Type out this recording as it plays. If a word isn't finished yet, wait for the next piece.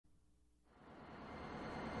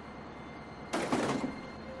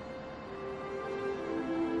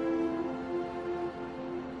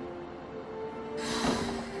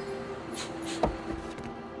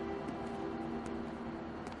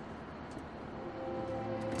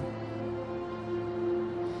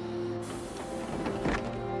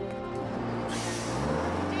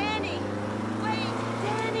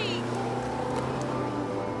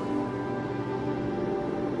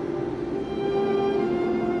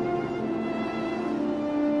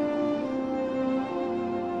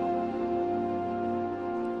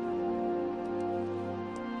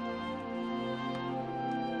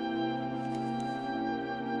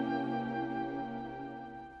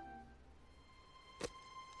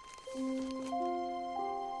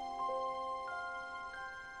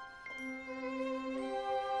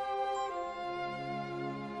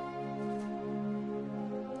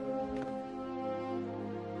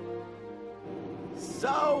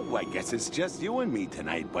So, I guess it's just you and me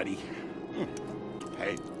tonight, buddy.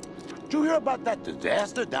 Hey, did you hear about that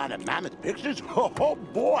disaster down at Mammoth Pictures? Oh,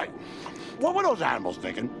 boy. What were those animals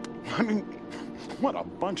thinking? I mean, what a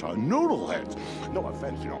bunch of noodle heads. No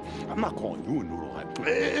offense, you know. I'm not calling you a noodle head.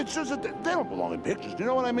 It's just that they don't belong in pictures. You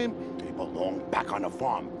know what I mean? They belong back on the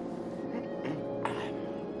farm.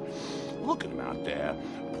 Look at them out there.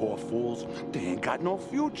 Poor fools. They ain't got no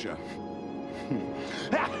future.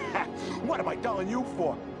 What am I telling you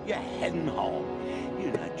for? You're heading home.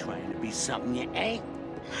 You're not trying to be something you ain't.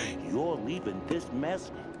 You're leaving this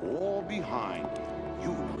mess all behind. You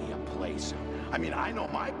know your place. I mean, I know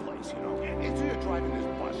my place, you know. It's you're driving this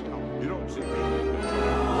bus, you know. You don't see me.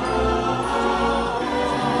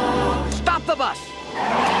 Stop the bus!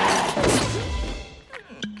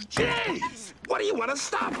 Jeez! What do you want to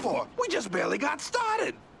stop for? We just barely got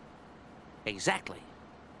started. Exactly.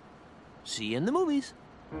 See you in the movies.